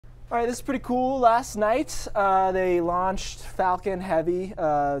All right, this is pretty cool. Last night, they launched Falcon Heavy,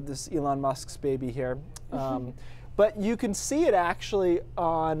 this Elon Musk's baby here. But you can see it actually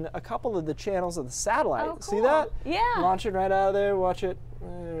on a couple of the channels of the satellite. Oh, cool. See that? Yeah. Launch it right out of there. Watch it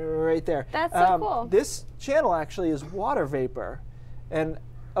right there. That's so cool. This channel actually is water vapor. And,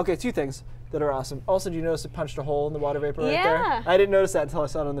 okay, two things that are awesome. Also, do you notice it punched a hole in the water vapor right there? I didn't notice that until I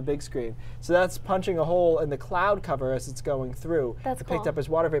saw it on the big screen. So that's punching a hole in the cloud cover as it's going through. That's cool. It picked up as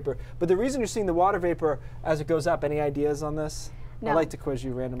water vapor. But the reason you're seeing the water vapor as it goes up, any ideas on this? No. I like to quiz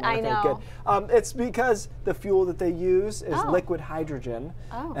you randomly. I know. Good. It's because the fuel that they use is liquid hydrogen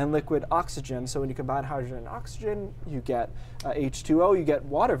and liquid oxygen. So when you combine hydrogen and oxygen, you get H2O, you get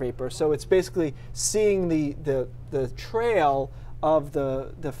water vapor. So it's basically seeing the trail of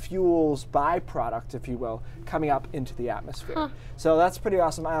the fuel's byproduct, if you will, coming up into the atmosphere. So that's pretty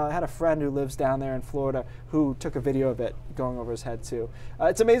awesome. I had a friend who lives down there in Florida who took a video of it going over his head too.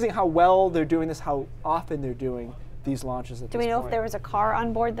 It's amazing how well they're doing this, how often they're doing these launches at this point. Do we know if there was a car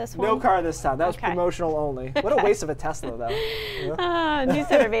on board this one? No car this time. That was promotional only. What a waste of a Tesla, though. News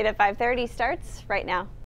Center Beta 5:30 starts right now.